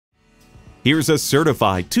Here's a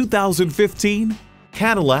certified 2015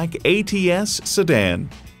 Cadillac ATS sedan.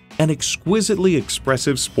 An exquisitely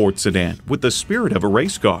expressive sports sedan with the spirit of a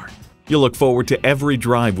race car. You'll look forward to every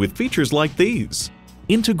drive with features like these: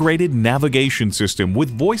 integrated navigation system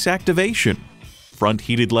with voice activation, front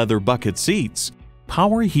heated leather bucket seats,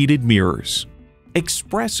 power heated mirrors,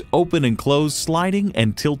 express open and close sliding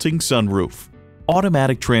and tilting sunroof,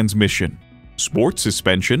 automatic transmission, sports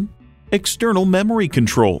suspension, external memory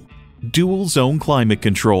control, dual zone climate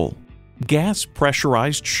control, gas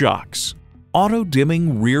pressurized shocks, auto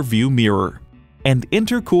dimming rear view mirror, and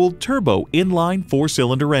intercooled turbo inline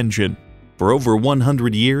 4-cylinder engine. For over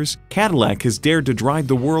 100 years, Cadillac has dared to drive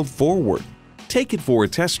the world forward. Take it for a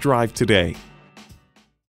test drive today.